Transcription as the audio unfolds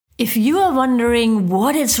If you are wondering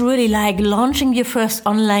what it's really like launching your first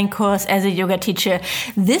online course as a yoga teacher,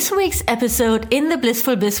 this week's episode in the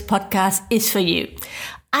Blissful Biz podcast is for you.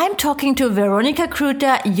 I'm talking to Veronica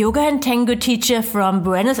Kruta, yoga and tango teacher from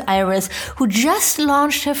Buenos Aires, who just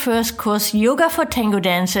launched her first course, Yoga for Tango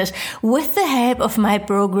Dancers, with the help of my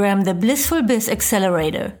program, the Blissful Biz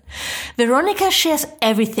Accelerator. Veronica shares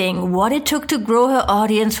everything, what it took to grow her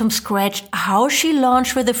audience from scratch, how she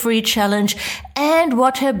launched with a free challenge, and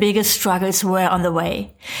what her biggest struggles were on the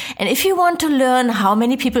way. And if you want to learn how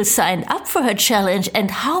many people signed up for her challenge and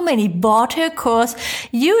how many bought her course,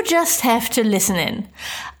 you just have to listen in.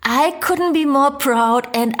 I couldn't be more proud,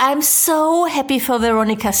 and I'm so happy for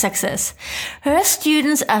Veronica's success. Her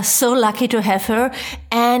students are so lucky to have her,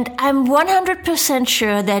 and I'm 100%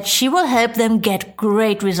 sure that she will help them get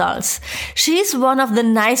great results. She's one of the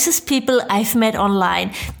nicest people I've met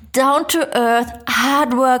online. Down to earth,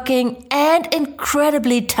 hardworking, and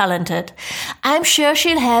incredibly talented. I'm sure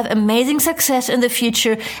she'll have amazing success in the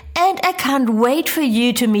future, and I can't wait for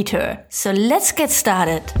you to meet her. So let's get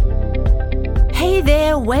started. Hey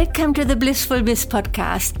there, welcome to the Blissful Biz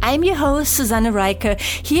podcast. I'm your host, Susanne Reiche,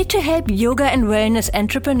 here to help yoga and wellness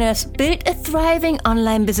entrepreneurs build a thriving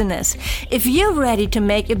online business. If you're ready to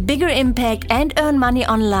make a bigger impact and earn money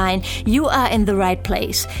online, you are in the right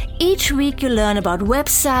place. Each week you learn about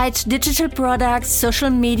websites, digital products, social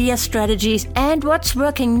media strategies, and what's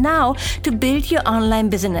working now to build your online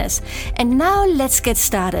business. And now let's get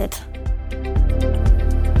started.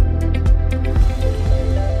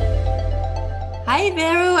 Hi,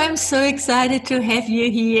 Vero. I'm so excited to have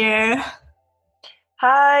you here.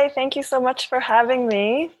 Hi, thank you so much for having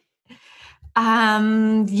me.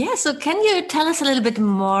 So can you tell us a little bit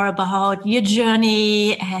more about your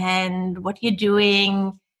journey and what you're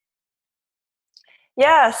doing?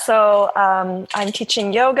 Yeah, so I'm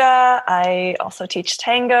teaching yoga. I also teach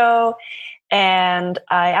tango. And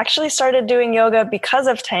I actually started doing yoga because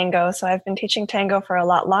of tango. So I've been teaching tango for a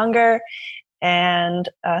lot longer. And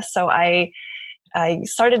so I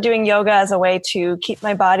started doing yoga as a way to keep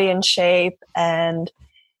my body in shape. And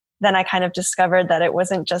then I kind of discovered that it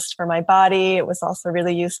wasn't just for my body. It was also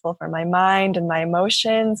really useful for my mind and my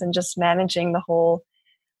emotions and just managing the whole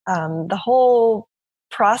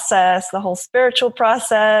process, the whole spiritual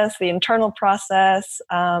process, the internal process,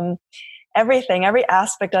 everything, every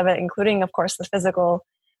aspect of it, including, of course, the physical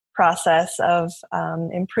process of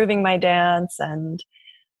improving my dance and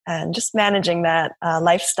just managing that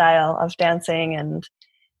lifestyle of dancing and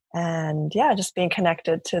just being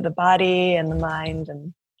connected to the body and the mind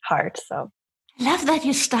and heart. So Love that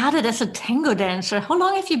you started as a tango dancer. How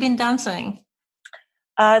long have you been dancing?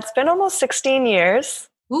 It's been almost 16 years.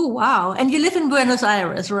 Oh, wow. And you live in Buenos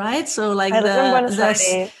Aires, right? So like I live in Buenos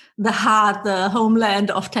Aires. The heart, the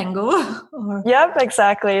homeland of tango. Yep,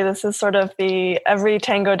 exactly. This is sort of every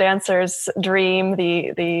tango dancer's dream,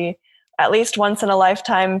 the at least once in a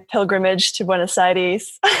lifetime pilgrimage to Buenos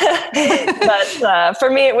Aires. But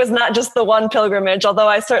for me, it was not just the one pilgrimage, although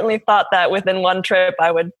I certainly thought that within one trip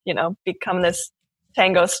I would, become this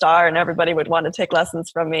tango star and everybody would want to take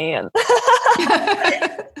lessons from me. And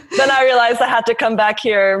then I realized I had to come back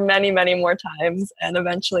here many, many more times. And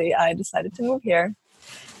eventually I decided to move here.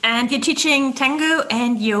 And you're teaching tango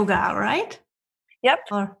and yoga, right? Yep.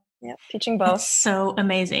 Yeah, teaching both. That's so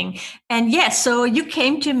amazing. And yes, so you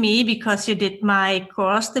came to me because you did my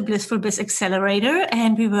course, the Blissful Biz Accelerator,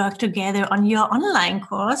 and we worked together on your online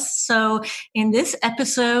course. So in this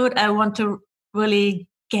episode, I want to really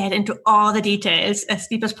get into all the details as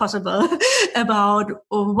deep as possible about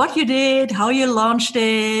what you did, how you launched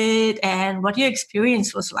it, and what your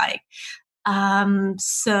experience was like.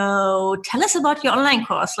 So tell us about your online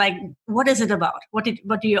course. Like, what is it about? What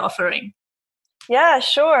are you offering? Yeah,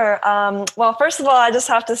 sure. Well, first of all, I just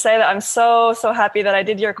have to say that I'm so happy that I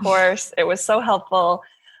did your course. It was so helpful.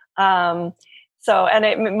 And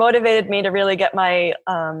it motivated me to really get my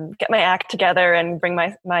act together and bring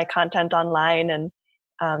my content online and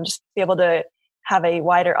just be able to have a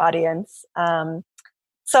wider audience.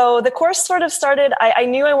 So the course sort of started, I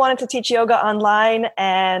knew I wanted to teach yoga online,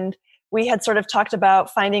 and we had sort of talked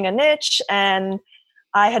about finding a niche, and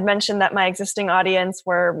I had mentioned that my existing audience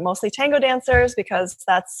were mostly tango dancers because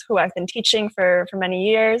that's who I've been teaching for many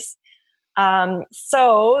years.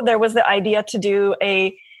 So there was the idea to do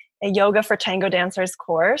a yoga for tango dancers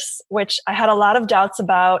course, which I had a lot of doubts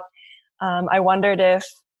about. I wondered if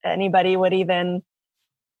anybody would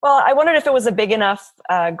I wondered if it was a big enough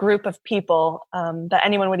group of people that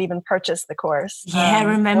anyone would even purchase the course. Yeah, I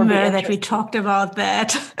remember that we talked about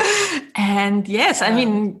that. And yes, I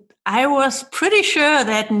mean, I was pretty sure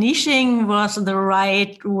that niching was the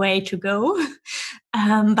right way to go.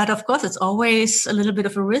 But of course, it's always a little bit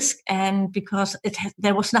of a risk, and because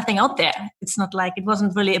there was nothing out there, it's not like it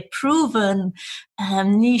wasn't really a proven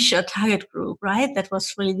niche or target group, right? That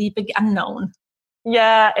was really the big unknown.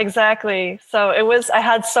 Yeah, exactly. So I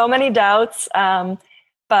had so many doubts,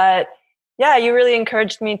 but yeah, you really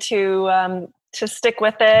encouraged me to stick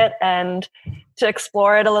with it and to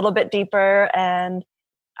explore it a little bit deeper. And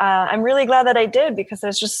I'm really glad that I did, because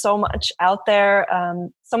there's just so much out there,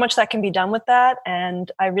 so much that can be done with that.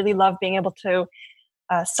 And I really love being able to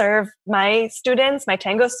serve my students, my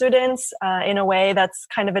tango students, in a way that's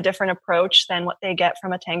kind of a different approach than what they get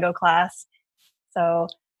from a tango class. So,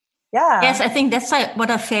 yeah. Yes, I think that's what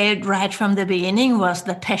I felt right from the beginning was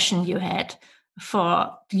the passion you had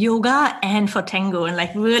for yoga and for tango, and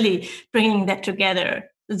like really bringing that together.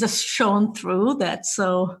 It's just shown through that.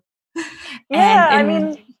 So,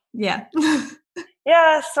 yeah. Yeah.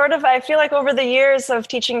 Yeah, sort of. I feel like over the years of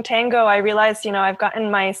teaching tango, I realized, I've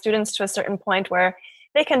gotten my students to a certain point where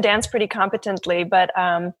they can dance pretty competently, but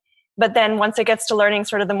then once it gets to learning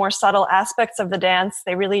sort of the more subtle aspects of the dance,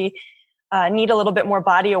 they really need a little bit more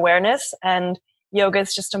body awareness. And yoga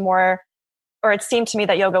is just it seemed to me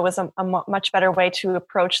that yoga was a much better way to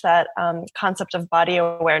approach that concept of body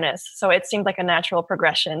awareness. So it seemed like a natural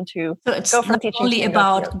progression to go from teaching. Only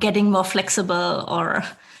about getting more flexible or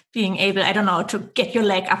being able, I don't know, to get your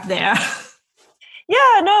leg up there.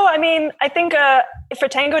 Yeah, no, I think for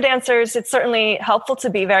tango dancers, it's certainly helpful to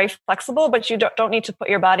be very flexible, but you don't need to put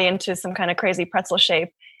your body into some kind of crazy pretzel shape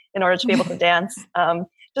in order to be able to dance.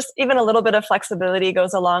 Just even a little bit of flexibility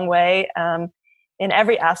goes a long way in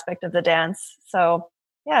every aspect of the dance. So,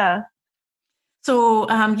 yeah. So,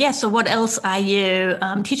 so what else are you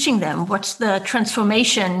teaching them? What's the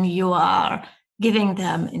transformation you are giving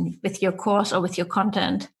them with your course or with your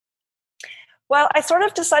content? Well, I sort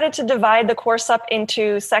of decided to divide the course up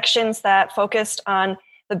into sections that focused on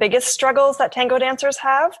the biggest struggles that tango dancers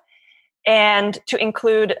have, and to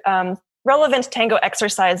include relevant tango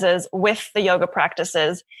exercises with the yoga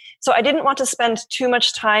practices. So I didn't want to spend too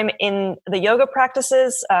much time in the yoga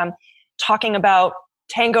practices talking about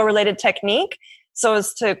tango-related technique, so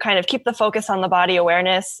as to kind of keep the focus on the body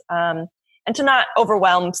awareness and to not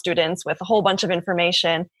overwhelm students with a whole bunch of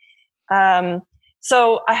information.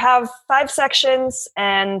 So I have 5 sections,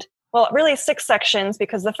 and well, really 6 sections,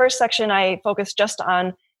 because the first section I focused just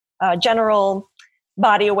on general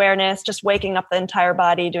body awareness, just waking up the entire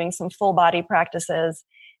body, doing some full body practices.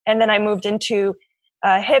 And then I moved into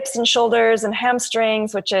hips and shoulders and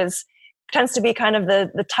hamstrings, which tends to be kind of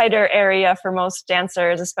the tighter area for most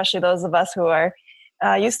dancers, especially those of us who are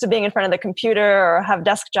used to being in front of the computer or have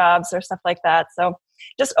desk jobs or stuff like that. So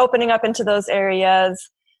just opening up into those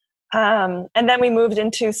areas. And then we moved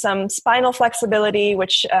into some spinal flexibility,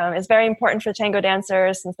 which is very important for tango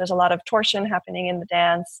dancers, since there's a lot of torsion happening in the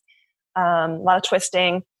dance, a lot of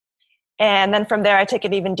twisting. And then from there, I take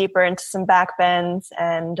it even deeper into some back bends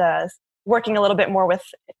and working a little bit more with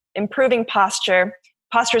improving posture.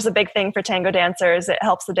 Posture is a big thing for tango dancers. It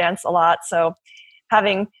helps the dance a lot. So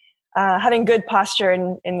having good posture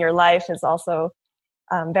in your life is also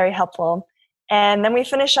very helpful. And then we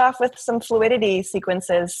finish off with some fluidity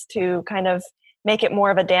sequences to kind of make it more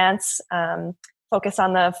of a dance, focus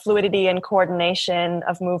on the fluidity and coordination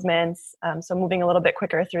of movements. So moving a little bit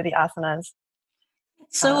quicker through the asanas.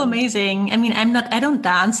 It's so amazing. I don't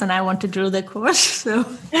dance, and I want to do the course. So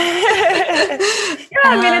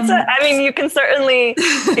you can certainly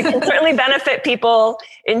benefit people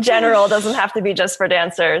in general. It doesn't have to be just for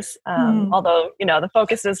dancers. Although, the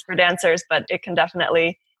focus is for dancers, but it can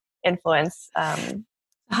definitely influence.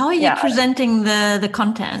 How are you presenting the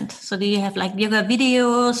content? So do you have like yoga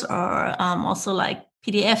videos or also like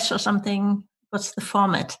PDFs or something? What's the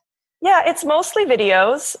format? Yeah, it's mostly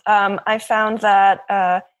videos. I found that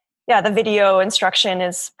the video instruction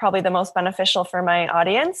is probably the most beneficial for my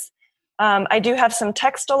audience. I do have some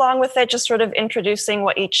text along with it, just sort of introducing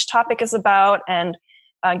what each topic is about and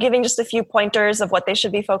giving just a few pointers of what they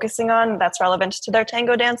should be focusing on that's relevant to their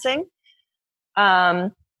tango dancing.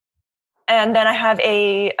 And then I have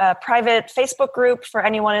a private Facebook group for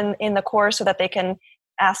anyone in the course so that they can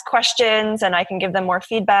ask questions and I can give them more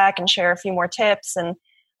feedback and share a few more tips and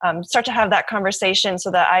start to have that conversation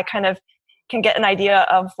so that I kind of can get an idea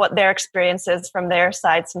of what their experience is from their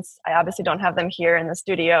side, since I obviously don't have them here in the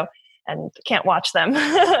studio and can't watch them.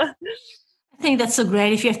 I think that's so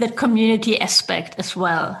great if you have that community aspect as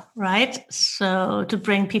well, right? So to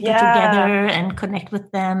bring people together and connect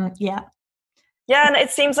with them. Yeah. Yeah, and it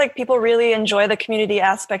seems like people really enjoy the community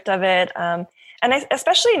aspect of it.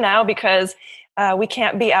 Especially now because we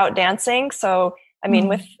can't be out dancing. So,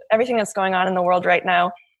 with everything that's going on in the world right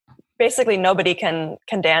now, basically nobody can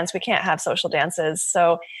dance. We can't have social dances.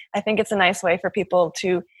 So I think it's a nice way for people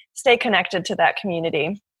to stay connected to that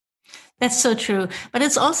community. That's so true. But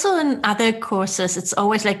it's also in other courses. It's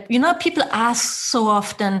always like, people ask so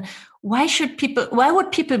often, why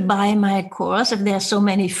would people buy my course if there are so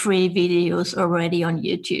many free videos already on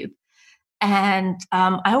YouTube? And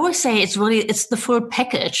I always say it's the full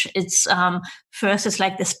package. It's first, it's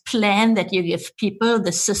like this plan that you give people,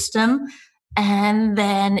 the system, and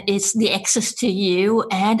then it's the access to you,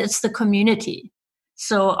 and it's the community.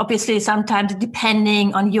 So obviously, sometimes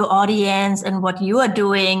depending on your audience and what you are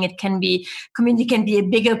doing, community can be a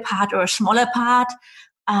bigger part or a smaller part,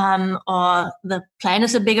 or the plan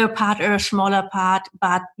is a bigger part or a smaller part.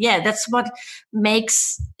 But yeah, that's what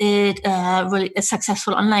makes it really a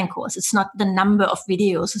successful online course. It's not the number of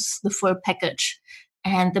videos; it's the full package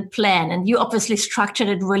and the plan. And you obviously structured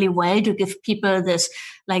it really well to give people this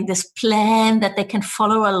plan that they can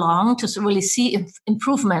follow along to really see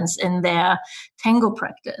improvements in their tango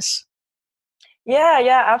practice.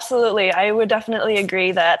 Yeah, absolutely. I would definitely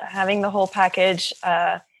agree that having the whole package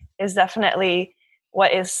is definitely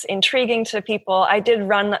what is intriguing to people. I did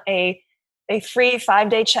run a free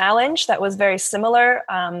 5-day challenge that was very similar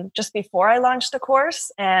just before I launched the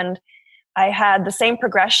course. And I had the same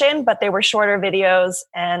progression, but they were shorter videos,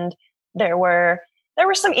 and there were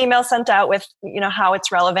some emails sent out with how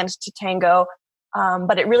it's relevant to tango,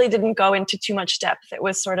 but it really didn't go into too much depth. It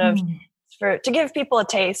was sort of to give people a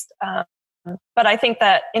taste. But I think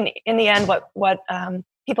that in the end, what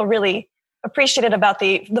people really appreciated about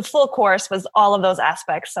the full course was all of those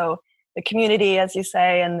aspects. So the community, as you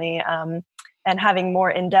say, and and having more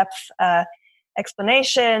in-depth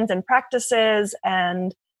explanations and practices,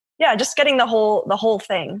 and just getting the whole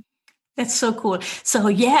thing. That's so cool. So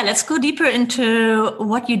let's go deeper into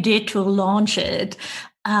what you did to launch it.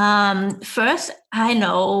 First, I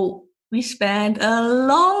know we spent a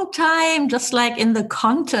long time just like in the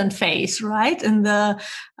content phase, right? I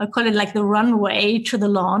call it like the runway to the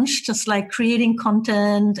launch, just like creating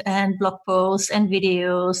content and blog posts and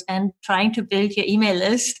videos and trying to build your email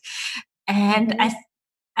list. And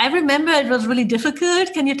I remember it was really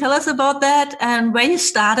difficult. Can you tell us about that and where you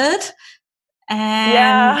started?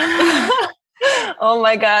 Yeah. Oh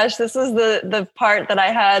my gosh, this was the part that I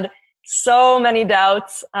had so many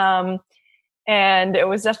doubts. And it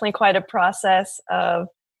was definitely quite a process of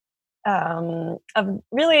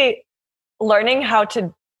really learning how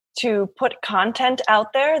to put content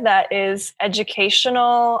out there that is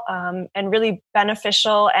educational and really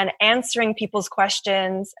beneficial, and answering people's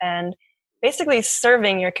questions and basically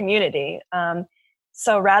serving your community.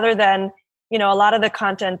 So rather than, a lot of the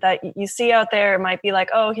content that you see out there might be like,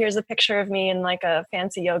 oh, here's a picture of me in like a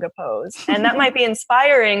fancy yoga pose. And that might be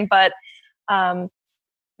inspiring, but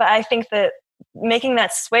I think that making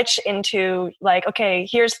that switch into like, okay,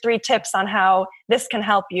 here's 3 tips on how this can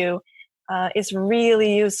help you is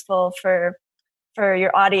really useful for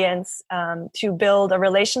your audience to build a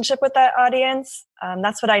relationship with that audience.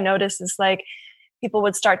 That's what I noticed is like people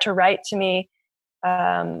would start to write to me,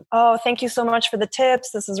 oh, thank you so much for the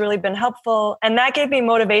tips. This has really been helpful. And that gave me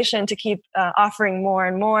motivation to keep offering more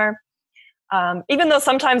and more. Even though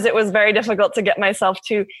sometimes it was very difficult to get myself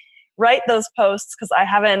to write those posts because I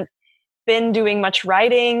haven't been doing much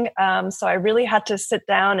writing. So I really had to sit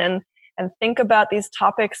down and think about these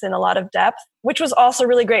topics in a lot of depth, which was also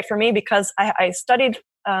really great for me because I studied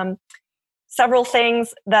several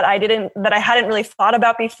things that I hadn't really thought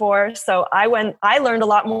about before. So I learned a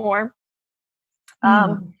lot more.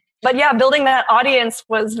 But yeah, building that audience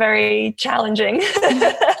was very challenging.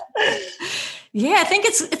 Yeah, I think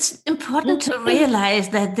it's important to realize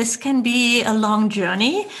that this can be a long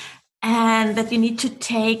journey, and that you need to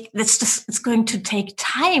it's going to take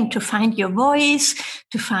time to find your voice,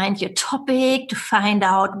 to find your topic, to find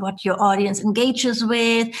out what your audience engages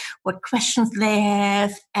with, what questions they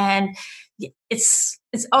have. And it's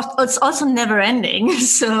also never ending.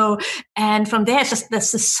 So, and from there,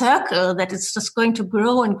 there's a circle that it's just going to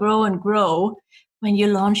grow and grow and grow when you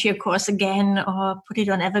launch your course again or put it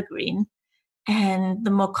on Evergreen. And the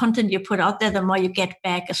more content you put out there, the more you get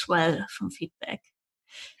back as well from feedback.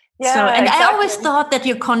 Yeah, so, and exactly. I always thought that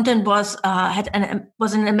your content was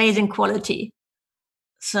an amazing quality.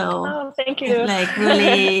 So, thank you.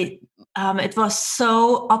 Really, it was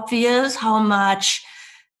so obvious how much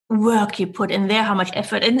work you put in there, how much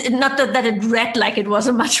effort, and not that it read like it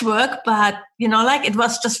wasn't much work, but it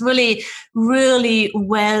was just really, really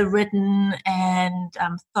well written and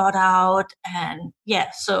thought out, and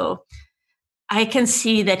so I can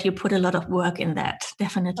see that you put a lot of work in that,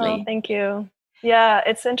 definitely. Oh, thank you. Yeah,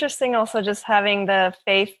 it's interesting also just having the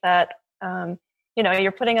faith that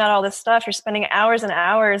you're putting out all this stuff, you're spending hours and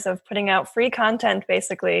hours of putting out free content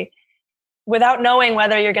basically without knowing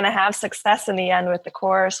whether you're going to have success in the end with the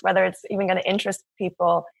course, whether it's even going to interest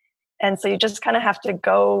people. And so you just kind of have to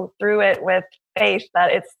go through it with faith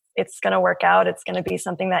that it's going to work out. It's going to be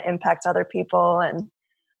something that impacts other people, and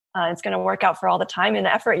it's going to work out for all the time and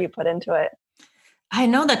effort you put into it. I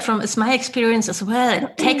know that from it's my experience as well.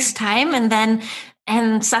 It takes time,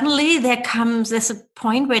 and suddenly there's a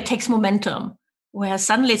point where it takes momentum, where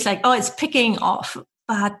suddenly it's like, oh, it's picking off.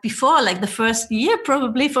 But before, like the first year,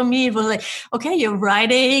 probably for me, it was like, okay, you're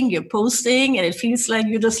writing, you're posting, and it feels like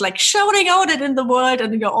you're just like shouting out it in the world,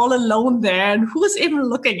 and you're all alone there, and who's even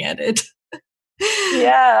looking at it?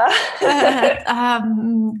 Yeah.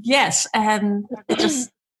 Yes, and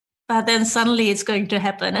but then suddenly it's going to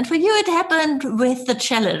happen. And for you, it happened with the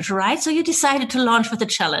challenge, right? So you decided to launch with the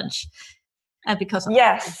challenge because of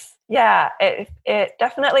yes. Yeah, it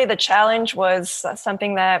definitely, the challenge was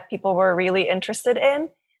something that people were really interested in.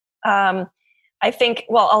 I think,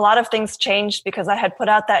 well, a lot of things changed because I had put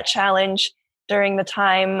out that challenge during the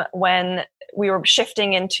time when we were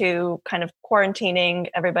shifting into kind of quarantining.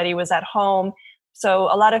 Everybody was at home. So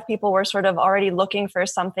a lot of people were sort of already looking for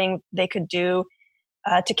something they could do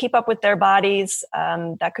to keep up with their bodies.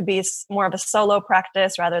 That could be more of a solo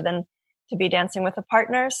practice rather than to be dancing with a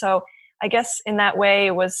partner. So I guess in that way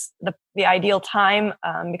it was the ideal time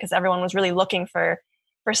because everyone was really looking for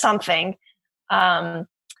something.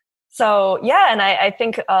 So yeah, and I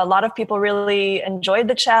think a lot of people really enjoyed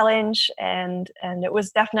the challenge, and it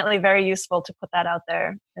was definitely very useful to put that out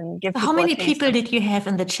there and give people. How many people did you have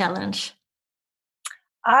in the challenge?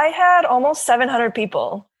 I had almost 700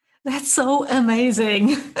 people. That's so amazing.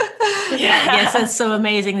 Yeah. Yes, that's so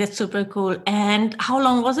amazing. That's super cool. And how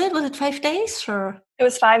long was it? Was it 5 days or? It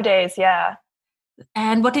was 5 days, yeah.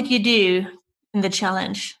 And what did you do in the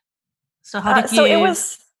challenge? So how did you? So it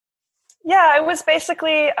was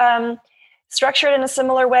basically structured in a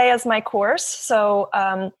similar way as my course. So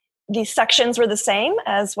these sections were the same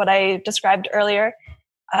as what I described earlier,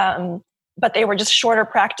 but they were just shorter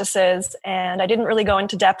practices. And I didn't really go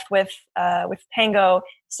into depth with tango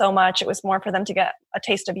so much. It was more for them to get a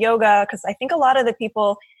taste of yoga, because I think a lot of the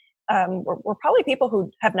people were probably people who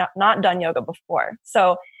have not done yoga before.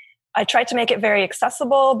 So I tried to make it very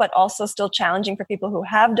accessible, but also still challenging for people who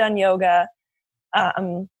have done yoga.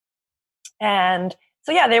 And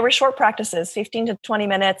so, yeah, they were short practices, 15 to 20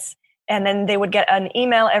 minutes. And then they would get an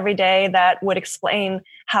email every day that would explain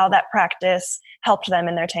how that practice helped them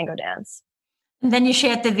in their tango dance. And then you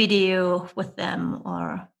shared the video with them,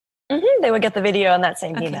 or? Mm-hmm. They would get the video in that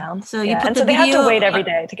same email. So you put the so video. They had to wait every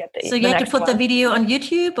day to get the. So you had to put the video on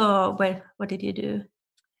YouTube, or what did you do?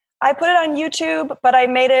 I put it on YouTube, but I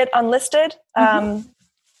made it unlisted,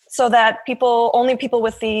 so that only people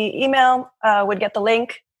with the email would get the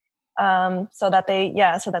link, so that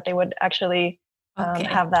they would actually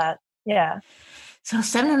have that. Yeah. So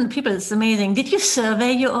 700 people is amazing. Did you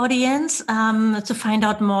survey your audience to find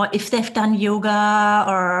out more if they've done yoga,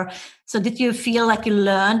 or so did you feel like you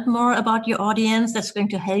learned more about your audience that's going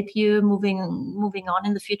to help you moving on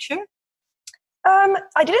in the future?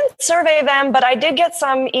 I didn't survey them, but I did get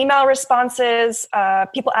some email responses,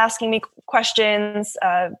 people asking me questions,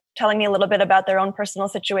 telling me a little bit about their own personal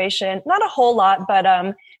situation. Not a whole lot,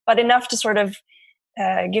 but enough to sort of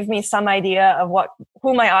give me some idea of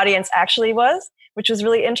who my audience actually was, which was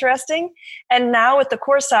really interesting. And now with the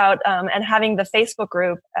course out and having the Facebook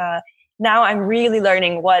group, now I'm really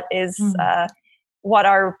learning what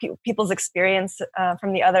are people's experience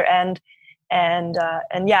from the other end. And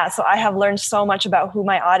yeah, so I have learned so much about who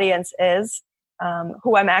my audience is,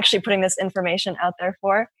 who I'm actually putting this information out there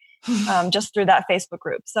for, just through that Facebook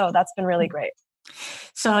group. So that's been really great.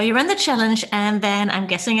 So you ran the challenge, and then I'm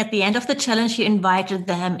guessing at the end of the challenge, you invited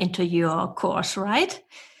them into your course, right?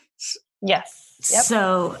 Yes. Yep.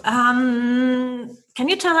 So can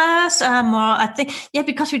you tell us more? I think,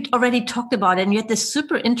 because we already talked about it, and you had this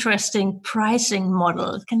super interesting pricing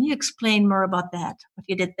model. Can you explain more about that, what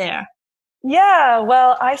you did there? Yeah,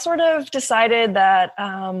 well, I sort of decided that,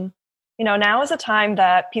 now is a time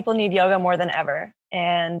that people need yoga more than ever.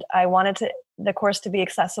 And I wanted the course to be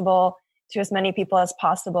accessible to as many people as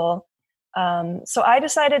possible. So I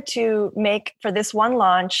decided to make, for this one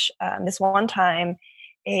launch, this one time,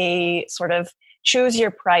 a sort of choose your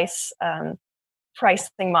pricing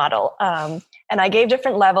model. And I gave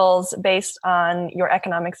different levels based on your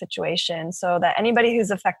economic situation, so that anybody who's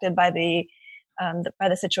affected by the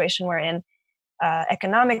situation we're in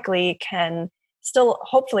economically can still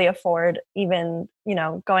hopefully afford even,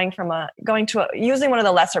 using one of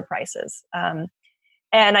the lesser prices.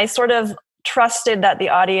 And I sort of trusted that the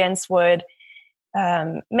audience would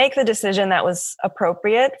make the decision that was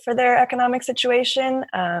appropriate for their economic situation,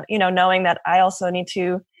 knowing that I also need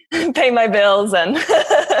to pay my bills and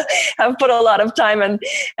have put a lot of time and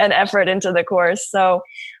effort into the course. So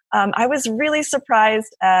I was really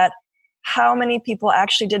surprised at how many people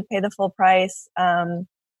actually did pay the full price. Or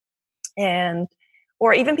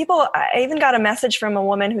even I even got a message from a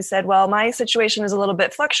woman who said, well, my situation is a little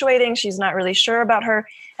bit fluctuating. She's not really sure about her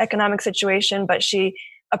economic situation, but she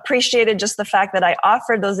appreciated just the fact that I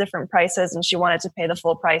offered those different prices and she wanted to pay the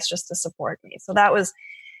full price just to support me. So that was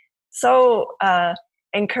so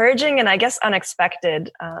encouraging and I guess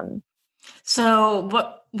unexpected. So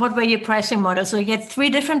what were your pricing models? So you had 3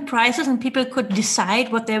 different prices and people could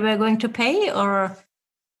decide what they were going to pay, or?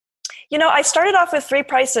 I started off with 3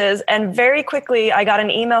 prices and very quickly I got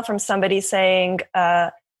an email from somebody saying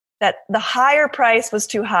that the higher price was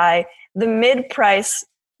too high, the mid price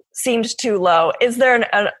seemed too low. Is there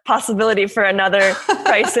a possibility for another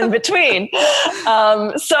price in between?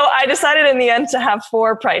 So I decided in the end to have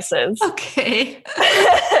 4 prices. Okay.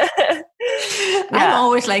 Yeah.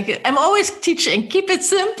 I'm always teaching, keep it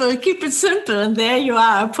simple. And there you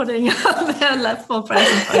are putting on there 4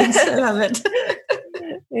 pricing points. I love it.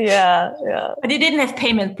 Yeah. But you didn't have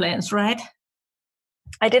payment plans, right?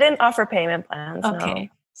 I didn't offer payment plans. Okay. No.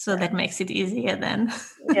 So that makes it easier then.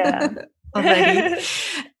 Yeah. Already.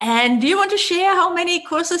 And do you want to share how many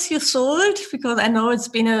courses you sold? Because I know it's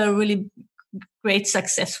been a really great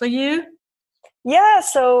success for you. Yeah.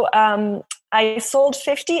 So I sold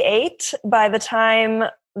 58 by the time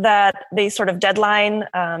that the sort of deadline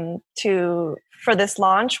for this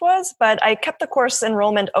launch was, but I kept the course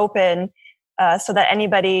enrollment open so that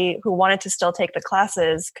anybody who wanted to still take the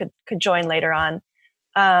classes could join later on.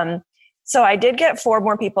 So I did get 4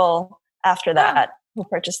 more people after that who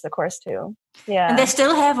purchased the course too. Yeah. And they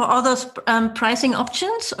still have all those pricing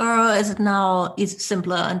options, or is it now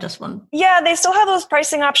simpler and just one? Yeah, they still have those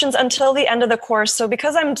pricing options until the end of the course. So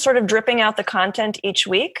because I'm sort of dripping out the content each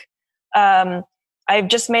week, I've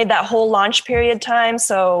just made that whole launch period time.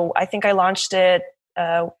 So I think I launched it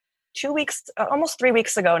 2 weeks, almost 3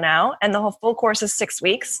 weeks ago now, and the whole full course is 6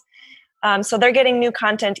 weeks. So they're getting new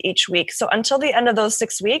content each week. So until the end of those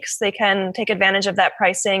 6 weeks, they can take advantage of that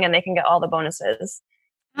pricing and they can get all the bonuses.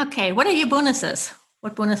 Okay. What are your bonuses?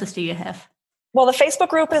 What bonuses do you have? Well, the Facebook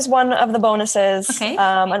group is one of the bonuses. Okay.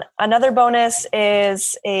 Another bonus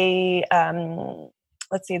is they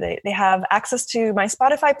have access to my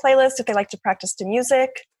Spotify playlist if they like to practice to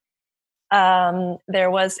music.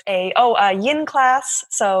 There was a yin class.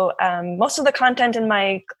 So most of the content in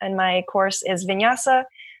my course is vinyasa.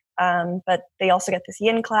 But they also get this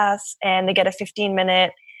yin class and they get a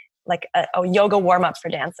 15-minute like a yoga warm-up for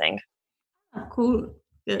dancing. Oh, cool.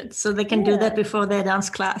 Good. So they can do that before their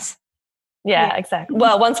dance class. Yeah, exactly.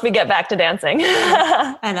 Well, once we get back to dancing.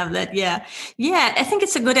 I love that. Yeah. Yeah. I think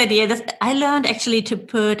it's a good idea. I learned actually to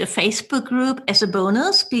put a Facebook group as a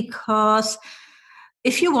bonus because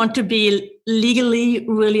if you want to be legally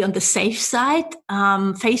really on the safe side,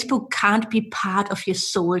 Facebook can't be part of your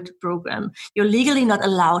sold program. You're legally not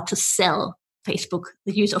allowed to sell Facebook,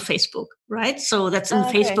 the use of Facebook, right? So that's in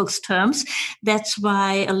Facebook's terms. That's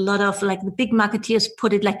why a lot of like the big marketeers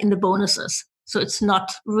put it like in the bonuses. So it's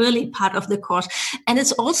not really part of the course. And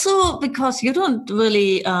it's also because you don't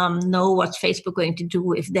really know what's Facebook going to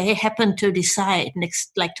do. If they happen to decide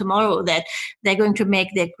tomorrow that they're going to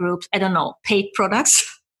make their groups, I don't know, paid products,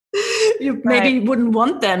 you maybe wouldn't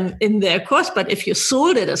want them in their course. But if you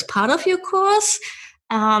sold it as part of your course,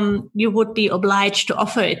 you would be obliged to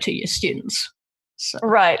offer it to your students. So.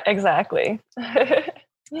 Right, exactly.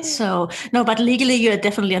 So, no, but legally you're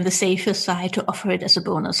definitely on the safer side to offer it as a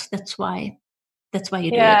bonus. That's why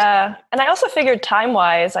you do it. Yeah. And I also figured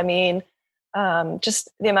time-wise, I mean, just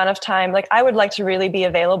the amount of time, like I would like to really be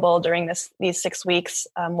available during these 6 weeks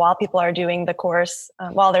while people are doing the course,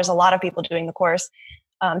 while there's a lot of people doing the course,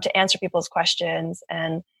 to answer people's questions.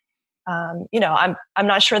 And, I'm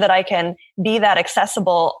not sure that I can be that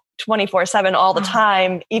accessible 24/7 all the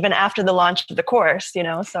time, even after the launch of the course,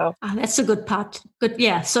 so. That's a good part. Good.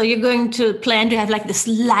 Yeah. So you're going to plan to have like this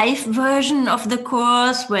live version of the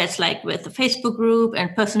course where it's like with the Facebook group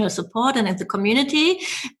and personal support and in the community.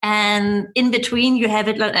 And in between you have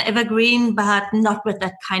it like evergreen, but not with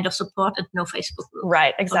that kind of support and no Facebook group.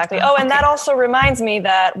 Right. Exactly. And that also reminds me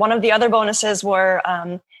that one of the other bonuses were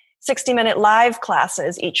 60-minute live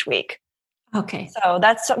classes each week. Okay. So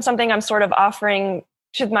that's something I'm sort of offering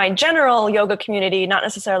to my general yoga community, not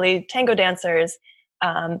necessarily tango dancers,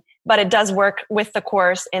 but it does work with the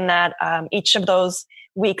course in that each of those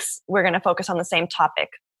weeks, we're going to focus on the same topic.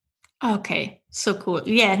 Okay, so cool.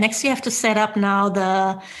 Yeah, next you have to set up now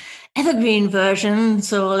the evergreen version.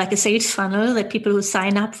 So like a sales funnel that people who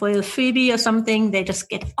sign up for a freebie or something, they just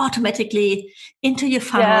get automatically into your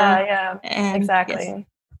funnel. Yeah, and exactly. Yes.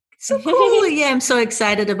 So cool. Yeah, I'm so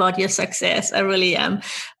excited about your success. I really am.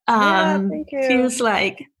 Thank you. Feels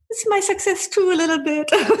like it's my success too a little bit.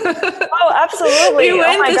 Oh, absolutely. Oh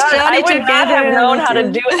my God. I would not have known how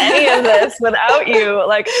to do any of this without you.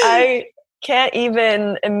 Like, I can't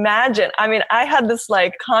even imagine. I mean, I had this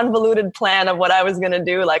like convoluted plan of what I was going to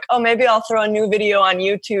do. Like, oh, maybe I'll throw a new video on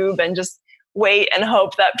YouTube and just wait and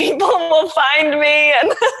hope that people will find me.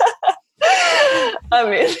 And I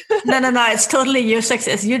mean, no. It's totally your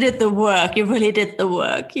success. You did the work. You really did the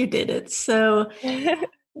work. You did it. So,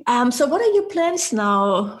 so what are your plans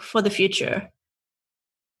now for the future?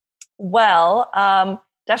 Well,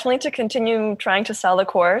 definitely to continue trying to sell the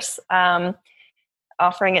course,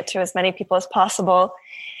 offering it to as many people as possible.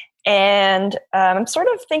 And I'm sort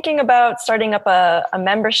of thinking about starting up a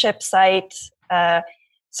membership site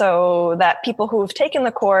so that people who've taken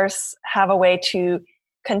the course have a way to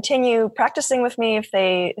continue practicing with me if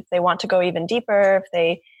they want to go even deeper, if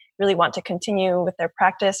they really want to continue with their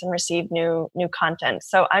practice and receive new content.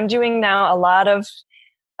 So I'm doing now a lot of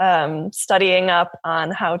studying up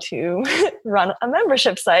on how to run a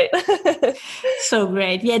membership site. So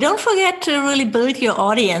great. Yeah, don't forget to really build your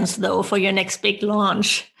audience though for your next big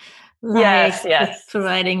launch. Yes.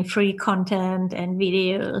 Providing free content and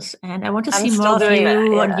videos. And I want to see more of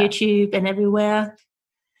you on YouTube and everywhere.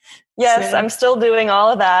 Yes, so. I'm still doing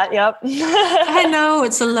all of that. Yep. I know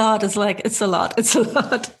it's a lot. It's a lot.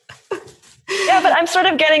 Yeah, but I'm sort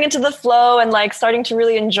of getting into the flow and like starting to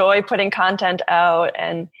really enjoy putting content out.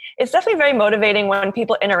 And it's definitely very motivating when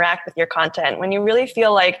people interact with your content, when you really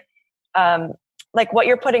feel like what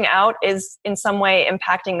you're putting out is in some way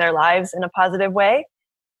impacting their lives in a positive way.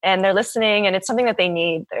 And they're listening and it's something that they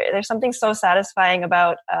need. There's something so satisfying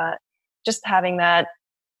about just having that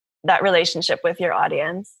relationship with your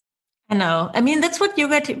audience. I know. I mean, that's what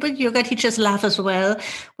yoga teachers love as well.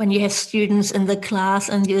 When you have students in the class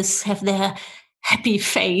and you have their happy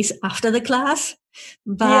face after the class.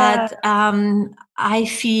 But I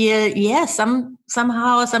feel,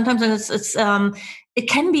 sometimes it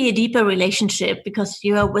can be a deeper relationship because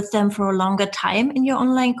you are with them for a longer time in your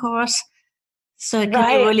online course. So it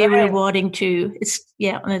can be really rewarding too. It's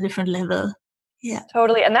on a different level. Yeah,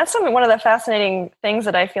 totally. And that's one of the fascinating things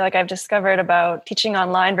that I feel like I've discovered about teaching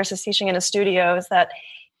online versus teaching in a studio is that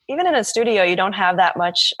even in a studio, you don't have that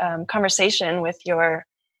much conversation with your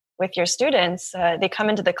students. They come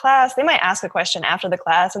into the class, they might ask a question after the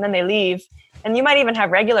class and then they leave. And you might even have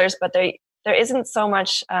regulars, but there isn't so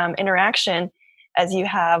much interaction as you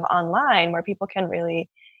have online where people can really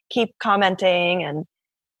keep commenting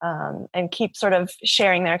and keep sort of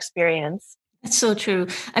sharing their experience. That's so true.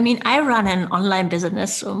 I mean, I run an online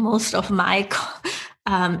business, so most of my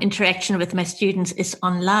interaction with my students is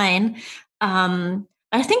online.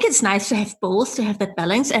 I think it's nice to have both, to have that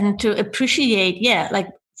balance and to appreciate,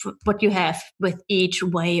 what you have with each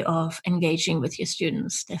way of engaging with your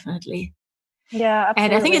students, definitely. Yeah, absolutely.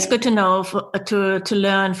 And I think it's good to know, to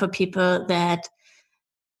learn for people that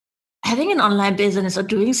having an online business or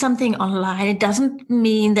doing something online, it doesn't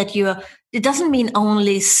mean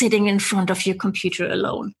only sitting in front of your computer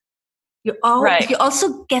alone. You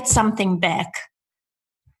also get something back.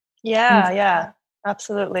 Yeah,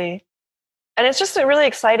 absolutely. And it's just really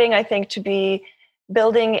exciting, I think, to be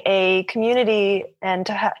building a community and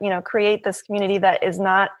to create this community that is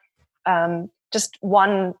not just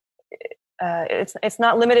one. It's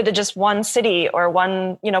not limited to just one city or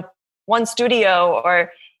one studio,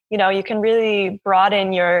 or you can really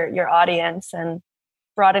broaden your audience and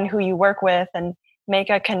broaden who you work with and make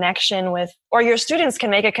a connection with, or your students can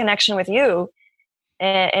make a connection with you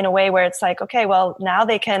in a way where it's like, okay, well, now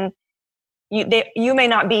you may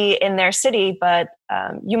not be in their city, but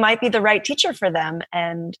you might be the right teacher for them.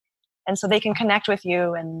 And so they can connect with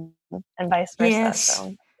you and vice versa. Yes.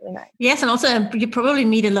 So really nice. Yes. And also you probably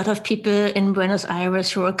meet a lot of people in Buenos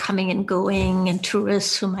Aires who are coming and going, and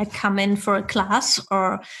tourists who might come in for a class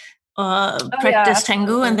or practice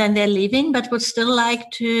tango and then they're leaving, but would still like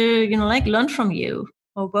to, learn from you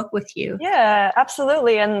or work with you. Yeah,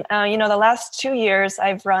 absolutely. And, the last 2 years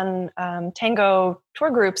I've run tango tour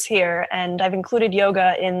groups here, and I've included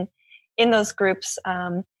yoga in those groups.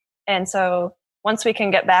 And so once we can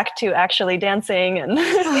get back to actually dancing and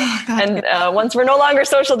once we're no longer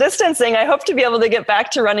social distancing, I hope to be able to get back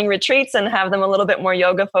to running retreats and have them a little bit more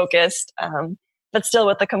yoga focused. But still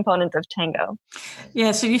with the component of tango.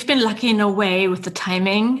 Yeah, so you've been lucky in a way with the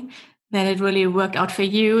timing that it really worked out for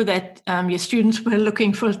you, that your students were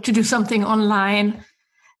looking to do something online.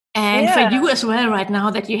 And for you as well right now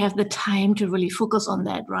that you have the time to really focus on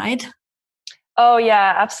that, right? Oh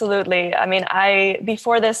yeah, absolutely. I mean,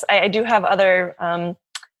 before this, I do have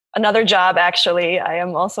another job actually. I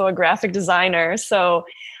am also a graphic designer. So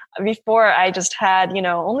before I just had,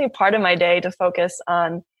 only part of my day to focus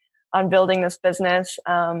on building this business.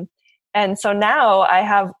 And so now I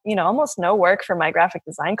have, almost no work for my graphic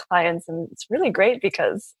design clients. And it's really great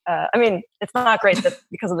because, it's not great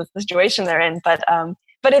because of the situation they're in, but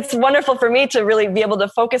it's wonderful for me to really be able to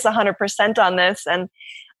focus 100% on this. And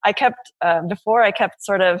I kept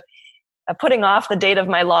sort of putting off the date of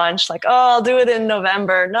my launch, like, oh, I'll do it in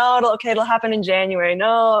November. No, it'll happen in January.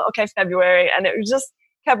 No, okay, February. And it just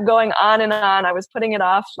kept going on and on. I was putting it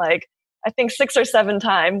off like, I think 6 or 7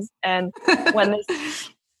 times. And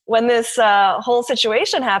when this whole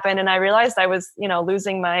situation happened and I realized I was,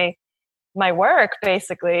 losing my work,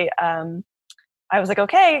 basically, I was like,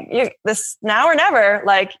 okay, this now or never.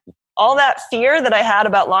 Like, all that fear that I had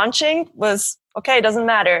about launching was, okay, it doesn't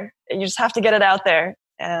matter. You just have to get it out there.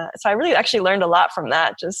 So I really actually learned a lot from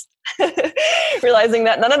that, just realizing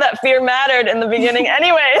that none of that fear mattered in the beginning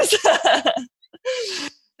anyways.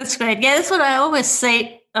 That's great. Yeah, that's what I always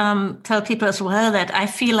say, tell people as well, that I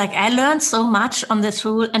feel like I learned so much on this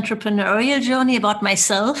whole entrepreneurial journey about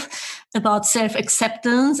myself, about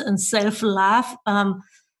self-acceptance and self-love.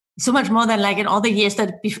 So much more than like in all the years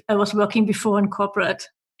that I was working before in corporate.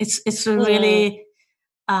 It's a really,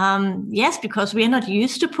 yes, because we are not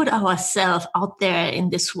used to put ourselves out there in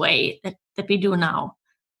this way that we do now.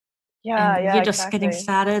 Yeah, and you're just getting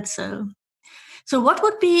started. So what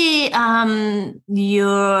would be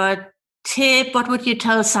your tip? What would you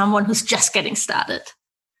tell someone who's just getting started?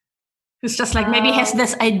 Who's just like maybe has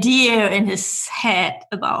this idea in his head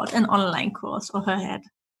about an online course or her head?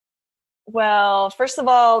 Well, first of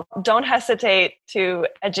all, don't hesitate to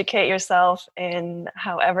educate yourself in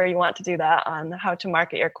however you want to do that on how to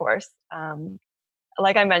market your course.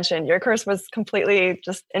 Like I mentioned, your course was completely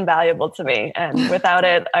just invaluable to me. And without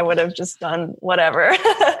it, I would have just done whatever.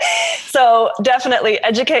 So definitely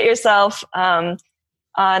educate yourself on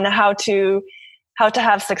how to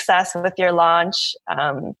have success with your launch.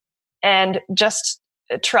 And just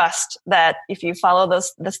trust that if you follow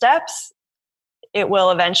the steps, it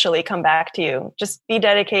will eventually come back to you. Just be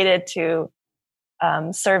dedicated to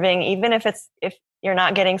serving, even if you're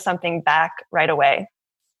not getting something back right away.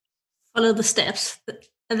 Follow the steps.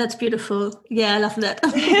 That's beautiful. Yeah, I love that.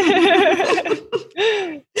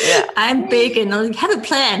 Yeah. I'm big and have a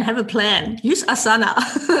plan. Use Asana.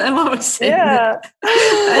 I'm always saying that.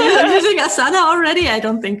 Are you using Asana already? I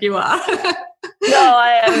don't think you are. No,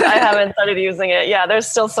 I haven't started using it. Yeah, there's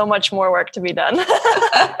still so much more work to be done.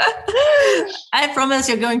 I promise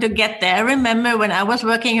you're going to get there. I remember when I was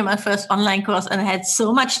working in my first online course and I had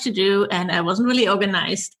so much to do and I wasn't really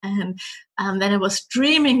organized. And then I was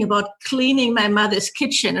dreaming about cleaning my mother's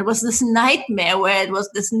kitchen. It was this nightmare where it was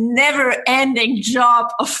this never-ending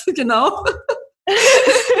job of, And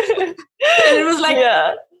it was like...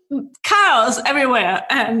 Yeah. Chaos everywhere.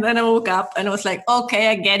 And then I woke up and I was like, okay,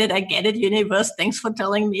 I get it, universe. Thanks for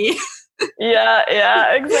telling me. Yeah,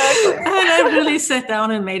 exactly. And I really sat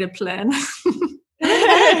down and made a plan.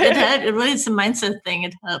 It really is a mindset thing.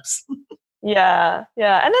 It helps. Yeah.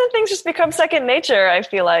 And then things just become second nature, I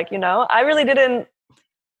feel like, I really didn't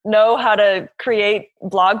know how to create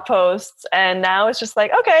blog posts. And now it's just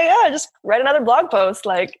like, okay, yeah, just write another blog post.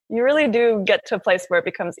 Like, you really do get to a place where it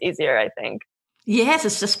becomes easier, I think. Yes,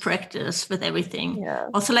 it's just practice with everything. Yeah.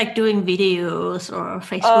 Also like doing videos or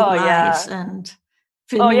Facebook Lives and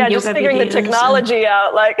filming yoga just figuring videos the technology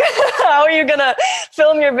out. Like, how are you going to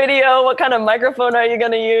film your video? What kind of microphone are you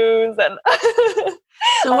going to use? And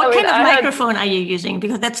so what kind of microphone are you using?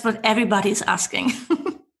 Because that's what everybody's asking.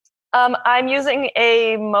 I'm using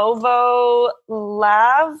a Movo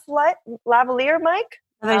lavalier mic.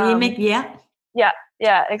 Lavalier mic, yeah.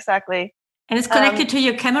 Yeah, exactly. And it's connected to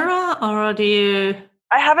your camera, or do you...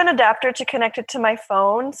 I have an adapter to connect it to my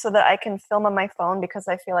phone so that I can film on my phone because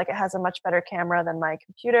I feel like it has a much better camera than my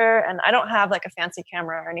computer. And I don't have like a fancy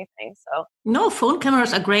camera or anything. So no, phone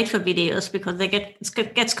cameras are great for videos because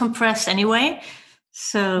it gets compressed anyway.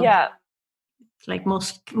 So yeah, like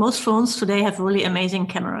most phones today have really amazing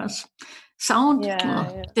cameras. Sound,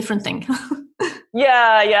 different thing.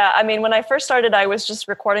 Yeah. I mean, when I first started, I was just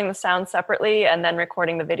recording the sound separately and then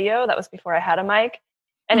recording the video. That was before I had a mic.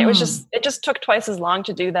 And it just took twice as long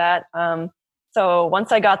to do that. So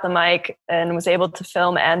once I got the mic and was able to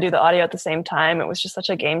film and do the audio at the same time, it was just such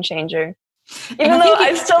a game changer. Even though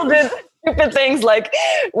I still did stupid things, like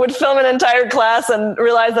would film an entire class and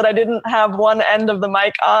realize that I didn't have one end of the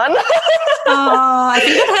mic on. I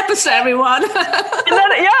think that happens to everyone.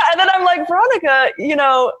 and then I'm like, Veronica,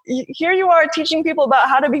 here you are teaching people about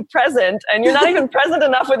how to be present, and you're not even present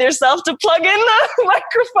enough with yourself to plug in the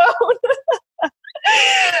microphone.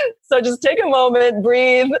 So just take a moment,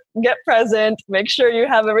 breathe, get present, make sure you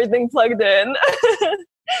have everything plugged in,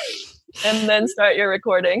 and then start your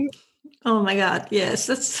recording. Oh my God. Yes.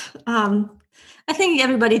 That's, I think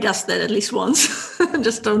everybody does that at least once.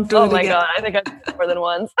 Just don't do it again. Oh my God. I think I've done it more than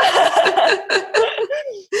once.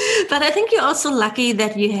 But I think you're also lucky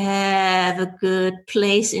that you have a good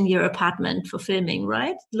place in your apartment for filming,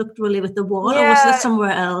 right? Looked really with the wall, or was that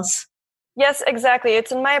somewhere else? Yes, exactly. It's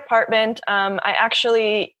in my apartment.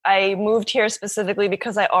 I moved here specifically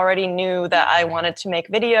because I already knew that I wanted to make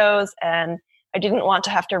videos, and I didn't want to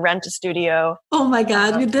have to rent a studio. Oh my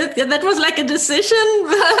God, you did? That was like a decision?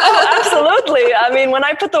 Oh, absolutely. I mean, when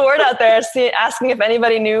I put the word out there, asking if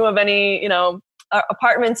anybody knew of any,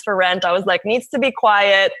 apartments for rent, I was like, needs to be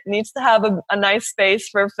quiet, needs to have a nice space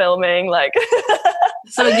for filming. Like,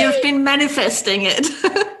 so you've been manifesting it.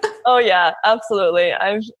 Oh yeah, absolutely.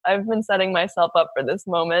 I've been setting myself up for this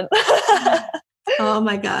moment. Oh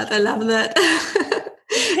my God, I love that.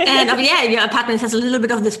 And your apartment has a little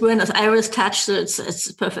bit of this Buenos Aires touch, so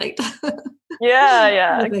it's perfect.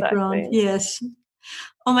 Yeah, exactly. Background. Yes.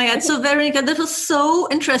 Oh my God. So Veronica, this was so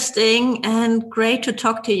interesting and great to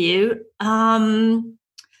talk to you. I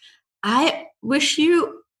wish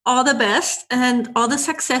you all the best and all the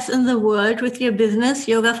success in the world with your business,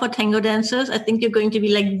 Yoga for Tango Dancers. I think you're going to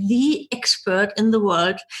be like the expert in the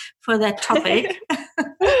world for that topic.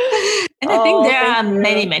 And I think there are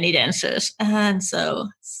many, many dancers. And so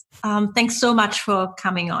thanks so much for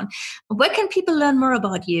coming on. Where can people learn more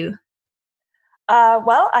about you?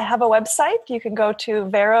 Well, I have a website. You can go to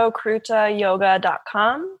verokruta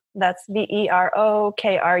yoga.com. That's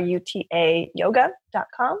VEROKRUTA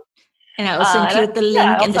yoga.com. And I also include the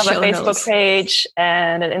link in the show notes. I have a Facebook page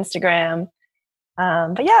and an Instagram.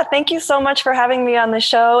 But yeah, thank you so much for having me on the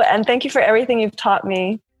show. And thank you for everything you've taught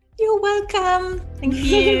me. You're welcome. Thank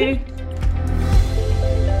you.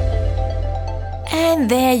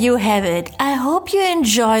 And there you have it. I hope you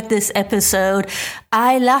enjoyed this episode.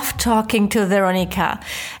 I love talking to Veronica.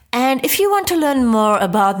 And if you want to learn more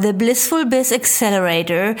about the Blissful Biz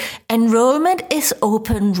Accelerator, enrollment is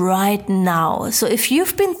open right now. So if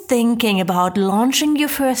you've been thinking about launching your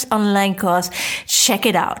first online course, check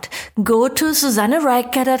it out. Go to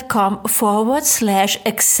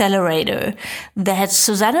susannereiker.com/accelerator. That's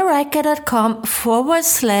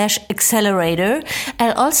susannereiker.com/accelerator.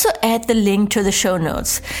 I'll also add the link to the show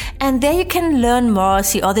notes. And there you can learn more,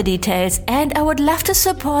 see all the details. And I would love to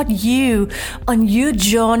support you on your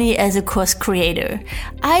journey as a course creator.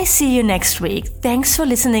 I see you next week. Thanks for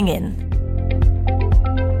listening in.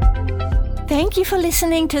 Thank you for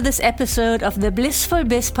listening to this episode of the Blissful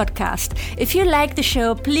Biz podcast. If you like the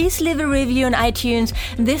show, please leave a review on iTunes.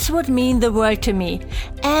 This would mean the world to me.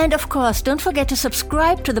 And of course, don't forget to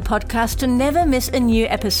subscribe to the podcast to never miss a new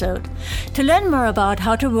episode. To learn more about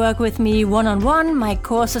how to work with me one-on-one, my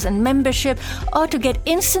courses and membership, or to get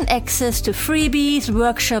instant access to freebies,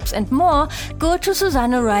 workshops, and more, go to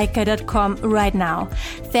susannereiker.com right now.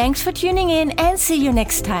 Thanks for tuning in and see you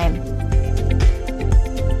next time.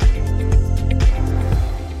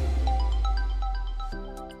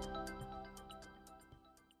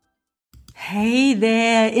 Hey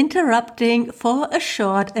there, interrupting for a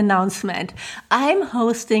short announcement. I'm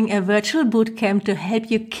hosting a virtual bootcamp to help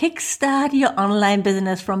you kickstart your online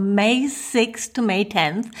business from May 6th to May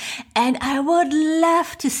 10th, and I would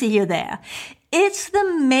love to see you there. It's the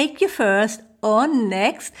Make Your First or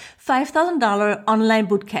Next $5,000 online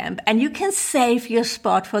bootcamp, and you can save your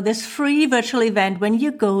spot for this free virtual event when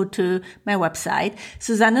you go to my website,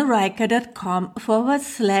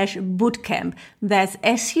 susannereiker.com/bootcamp. That's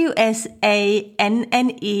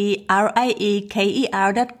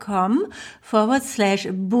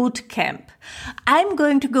SUSANNERIKER.com/bootcamp. I'm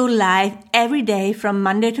going to go live every day from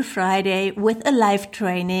Monday to Friday with a live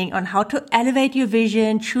training on how to elevate your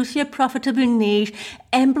vision, choose your profitable niche,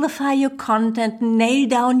 amplify your content, nail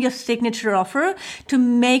down your signature offer to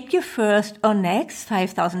make your first or next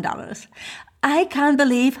 $5,000. I can't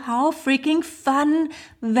believe how freaking fun,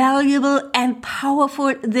 valuable, and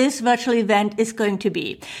powerful this virtual event is going to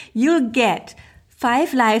be. You'll get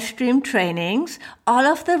 5 live stream trainings, all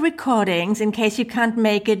of the recordings in case you can't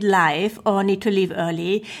make it live or need to leave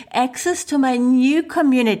early, access to my new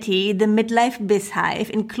community, the Midlife Biz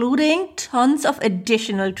Hive, including tons of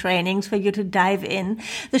additional trainings for you to dive in,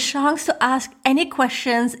 the chance to ask any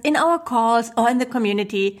questions in our calls or in the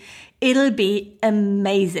community. It'll be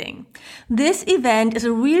amazing. This event is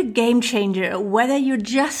a real game changer, whether you're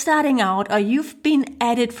just starting out or you've been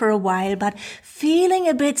at it for a while, but feeling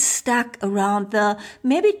a bit stuck around the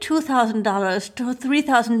maybe $2,000 to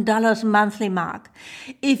 $3,000 monthly mark.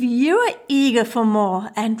 If you're eager for more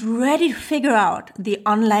and ready to figure out the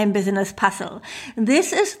online business puzzle,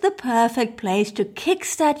 this is the perfect place to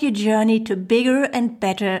kickstart your journey to bigger and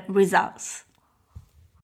better results.